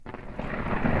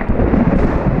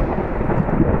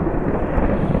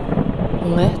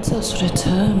Let us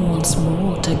return once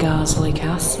more to Garsley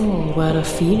Castle, where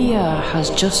Ophelia has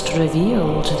just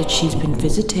revealed that she's been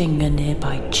visiting a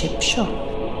nearby chip shop.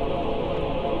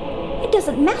 It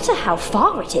doesn't matter how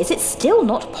far it is, it's still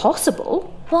not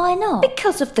possible. Why not?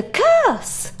 Because of the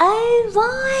curse. Oh,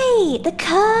 right, the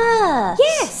curse.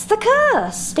 Yes, the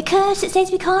curse. The curse that says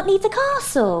we can't leave the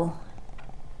castle.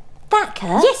 That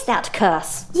curse? Yes, that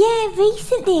curse. Yeah,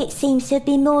 recently it seems to have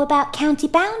been more about county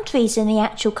boundaries than the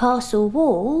actual castle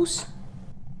walls.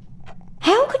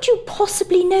 How could you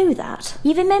possibly know that?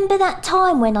 You remember that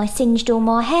time when I singed all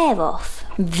my hair off?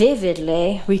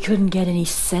 Vividly. We couldn't get any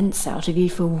sense out of you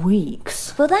for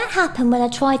weeks. Well, that happened when I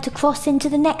tried to cross into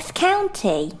the next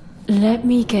county. Let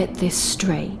me get this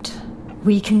straight.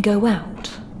 We can go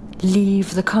out,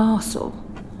 leave the castle.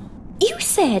 You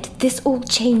said this all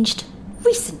changed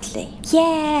recently.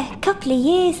 Yeah, a couple of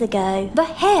years ago. The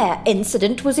hair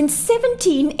incident was in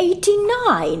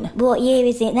 1789. What year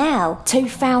is it now?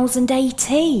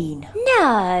 2018.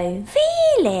 No,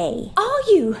 really? Are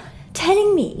you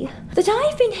telling me that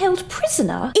I've been held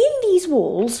prisoner in these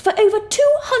walls for over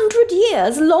 200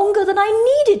 years longer than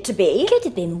I needed to be? Could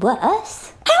have been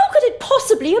worse. How could it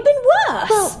possibly have been worse?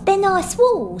 Well, they're nice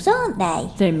walls, aren't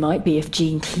they? They might be if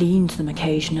Jean cleaned them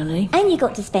occasionally. And you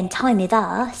got to spend time with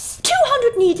us.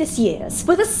 200 needless years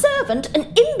with a servant,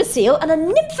 an imbecile, and a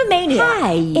nymphomaniac.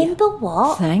 Hey! Imber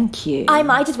what? Thank you. I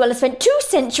might as well have spent 2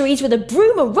 centuries with a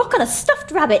broom, a rock, and a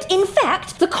stuffed rabbit. In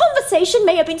fact, the conversation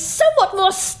may have been somewhat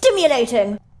more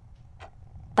stimulating.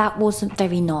 That wasn't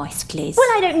very nice, Gliz.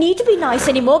 Well, I don't need to be nice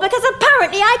anymore because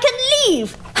apparently I can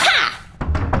leave. Ha!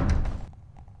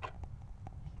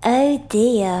 Oh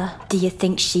dear. Do you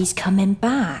think she's coming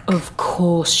back? Of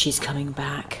course she's coming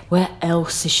back. Where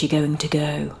else is she going to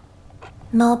go?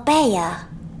 Marbella.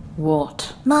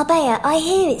 What? Marbella, I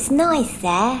hear it's nice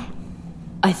there.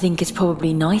 I think it's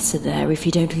probably nicer there if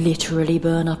you don't literally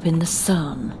burn up in the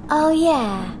sun. Oh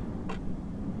yeah.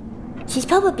 She's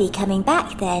probably coming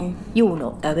back then. You're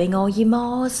not going, are you,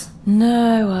 Mars?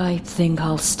 No, I think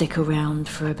I'll stick around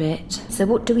for a bit. So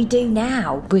what do we do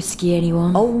now? Whiskey,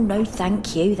 anyone? Oh, no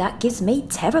thank you. That gives me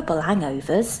terrible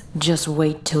hangovers. Just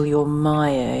wait till you're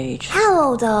my age. How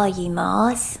old are you,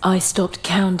 Mars? I stopped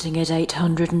counting at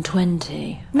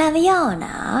 820.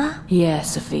 Mariana?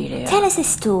 Yes, Ophelia. Tell us a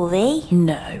story.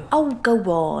 No. Oh, go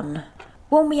on.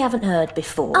 One we haven't heard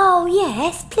before. Oh,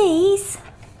 yes, please.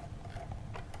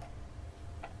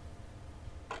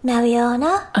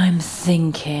 Mariana? I'm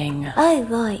thinking. Oh,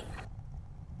 right.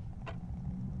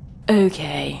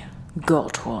 Okay,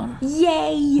 got one.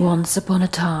 Yay! Once upon a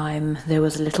time, there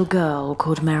was a little girl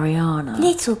called Mariana.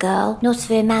 Little girl. Not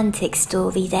a romantic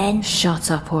story then.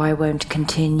 Shut up or I won't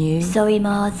continue. Sorry,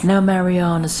 Mars. Now,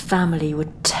 Mariana's family were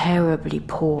terribly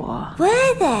poor.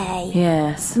 Were they?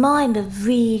 Yes. Mine were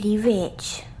really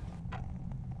rich.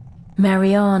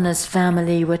 Mariana's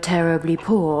family were terribly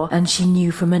poor, and she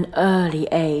knew from an early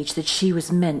age that she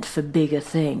was meant for bigger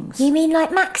things. You mean like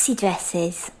maxi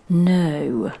dresses?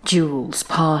 No, jewels,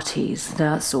 parties,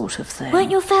 that sort of thing.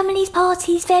 Weren't your family's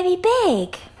parties very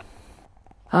big?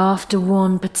 After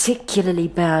one particularly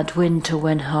bad winter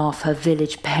when half her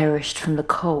village perished from the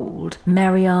cold,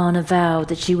 Mariana vowed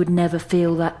that she would never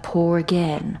feel that poor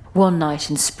again. One night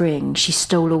in spring, she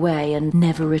stole away and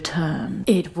never returned.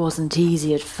 It wasn't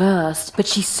easy at first, but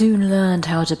she soon learned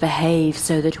how to behave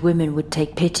so that women would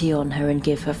take pity on her and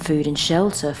give her food and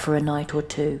shelter for a night or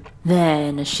two.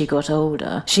 Then, as she got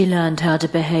older, she learned how to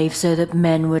behave so that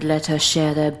men would let her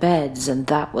share their beds, and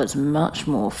that was much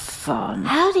more fun.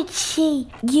 How did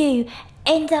you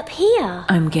end up here?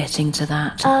 I'm getting to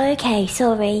that. Oh, okay,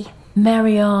 sorry.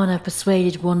 Mariana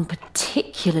persuaded one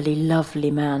particularly lovely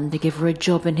man to give her a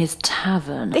job in his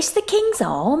tavern. It's the King's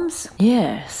Arms?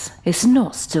 Yes. It's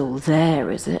not still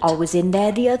there, is it? I was in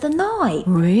there the other night.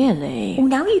 Really? Well,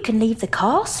 now you can leave the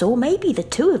castle. Maybe the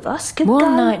two of us could go.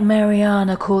 One night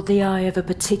Mariana caught the eye of a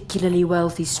particularly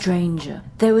wealthy stranger.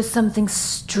 There was something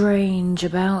strange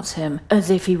about him, as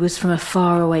if he was from a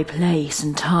faraway place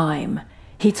and time.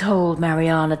 He told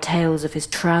Mariana tales of his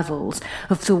travels,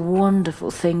 of the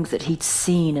wonderful things that he'd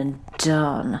seen and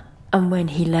done. And when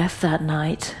he left that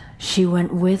night, she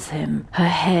went with him, her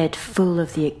head full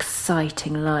of the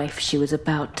exciting life she was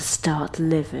about to start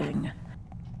living.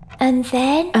 And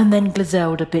then? And then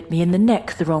Griselda bit me in the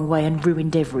neck the wrong way and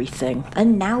ruined everything.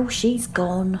 And now she's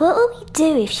gone. What will we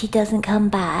do if she doesn't come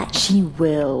back? She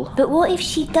will. But what if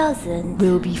she doesn't?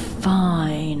 We'll be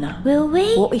fine. Will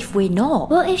we? What if we're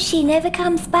not? What if she never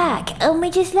comes back and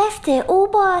we just left it all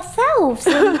by ourselves?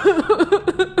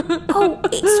 Oh,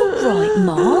 it's all right,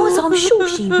 Mars. I'm sure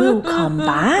she will come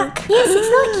back. Yes,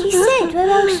 it's like you said. Where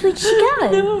else would she go?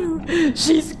 No,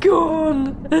 she's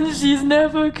gone, and she's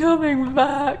never coming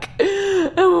back.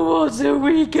 And what are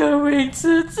we going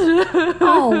to do?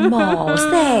 Oh, Mars,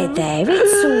 there.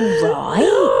 It's all right.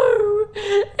 No,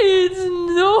 it's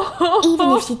not.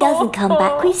 Even if she doesn't come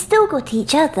back, we've still got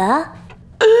each other.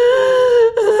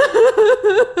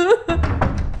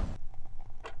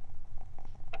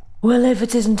 Well, if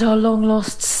it isn't our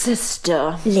long-lost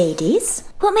sister. Ladies,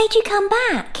 What made you come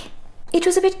back? it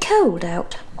was a bit cold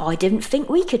out. I didn't think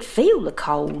we could feel the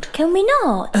cold. Can we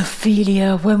not?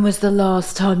 Ophelia, when was the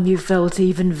last time you felt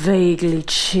even vaguely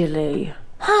chilly?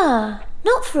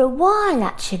 Not for a while,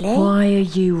 actually. Why are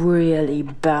you really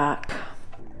back?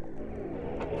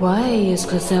 Why is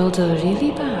Griselda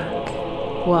really back?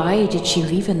 Why did she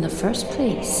leave in the first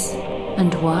place?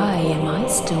 And why am I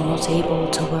still not able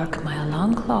to work my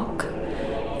alarm clock?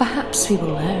 Perhaps we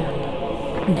will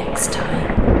learn next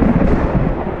time.